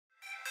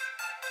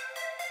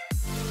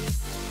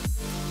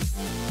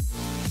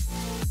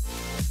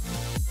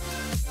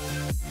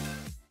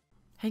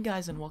Hey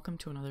guys, and welcome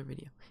to another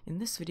video. In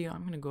this video,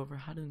 I'm going to go over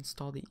how to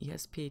install the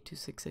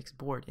ESP8266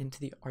 board into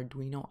the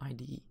Arduino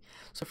IDE.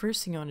 So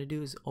first thing you want to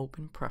do is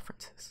open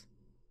Preferences.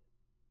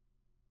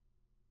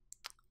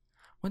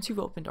 Once you've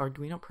opened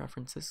Arduino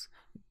Preferences,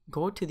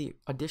 go to the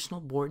Additional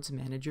Boards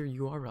Manager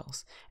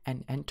URLs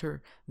and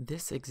enter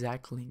this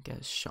exact link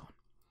as shown.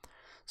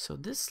 So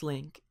this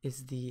link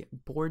is the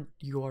board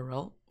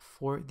URL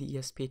for the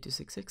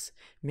ESP8266.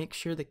 Make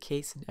sure the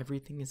case and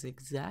everything is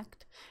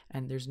exact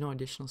and there's no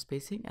additional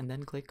spacing, and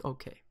then click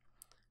OK.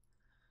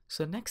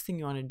 So the next thing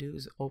you want to do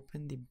is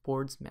open the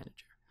Boards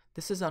Manager.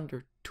 This is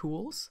under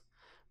Tools,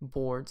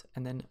 Boards,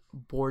 and then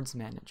Boards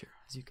Manager,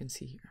 as you can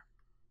see here.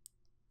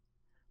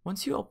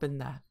 Once you open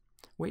that,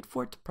 wait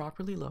for it to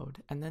properly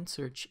load and then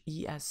search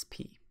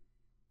ESP.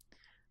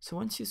 So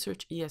once you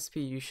search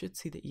ESP, you should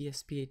see the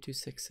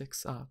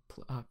ESP8266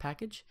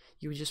 package.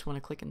 You just want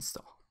to click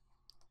Install.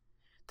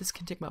 This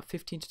can take about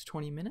 15 to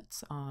 20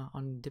 minutes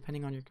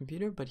depending on your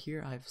computer, but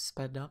here I've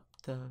sped up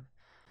the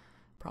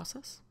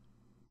process.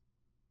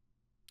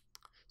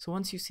 So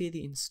once you see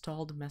the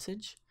installed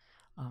message,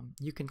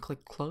 you can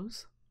click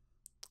Close.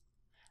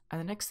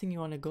 And the next thing you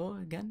want to go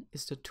again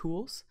is to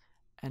Tools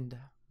and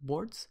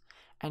Boards.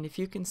 And if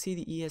you can see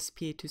the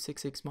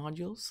ESP8266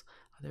 modules,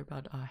 they're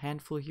about a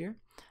handful here.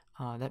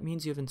 That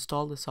means you've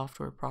installed the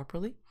software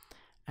properly,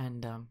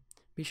 and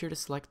be sure to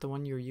select the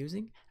one you're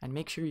using and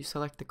make sure you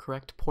select the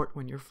correct port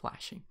when you're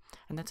flashing.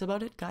 And that's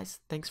about it,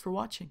 guys. Thanks for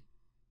watching.